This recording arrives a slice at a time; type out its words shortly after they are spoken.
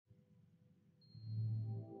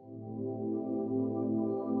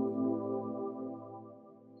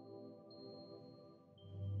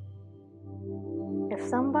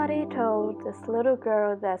somebody told this little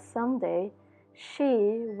girl that someday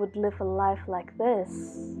she would live a life like this,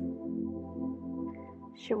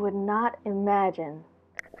 she would not imagine.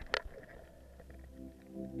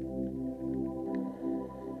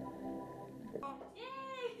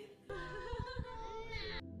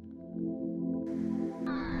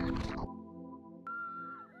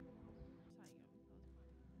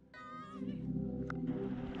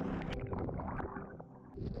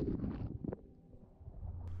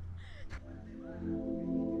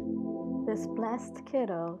 This blessed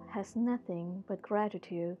kiddo has nothing but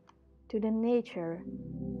gratitude to the nature.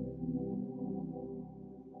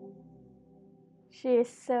 She is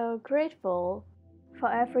so grateful for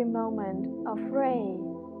every moment of ray,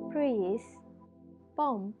 breeze,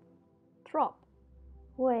 bump, drop,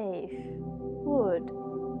 wave, wood,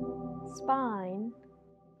 spine,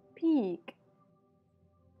 peak,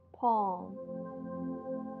 palm,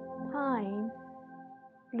 pine,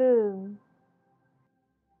 bloom.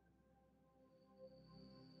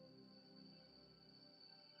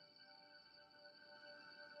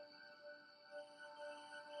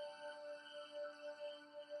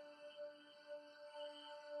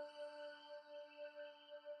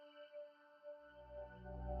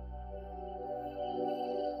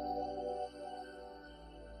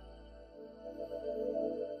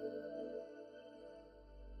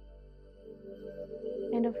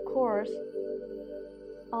 And of course,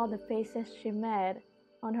 all the faces she met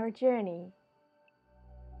on her journey.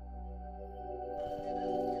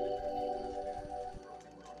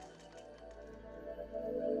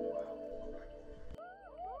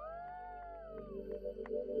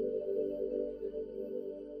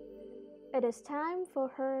 It is time for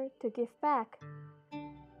her to give back,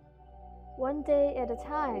 one day at a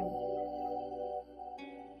time.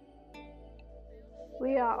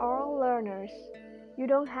 We are all learners. You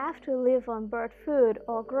don't have to live on bird food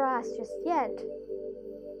or grass just yet.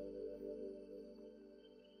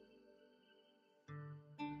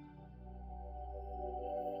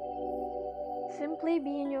 Simply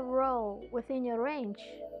be in your role within your range.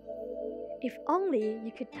 If only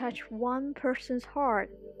you could touch one person's heart,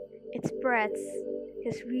 its breaths,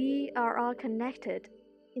 because we are all connected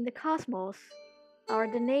in the cosmos, or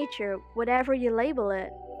the nature, whatever you label it.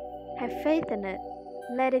 Have faith in it.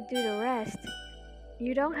 Let it do the rest.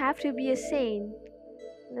 You don't have to be a saint.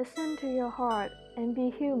 Listen to your heart and be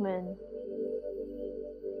human.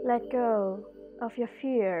 Let go of your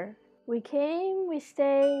fear. We came, we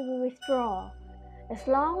stay, we withdraw. As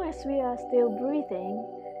long as we are still breathing,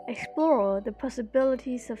 explore the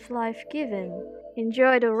possibilities of life given.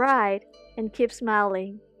 Enjoy the ride and keep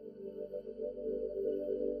smiling.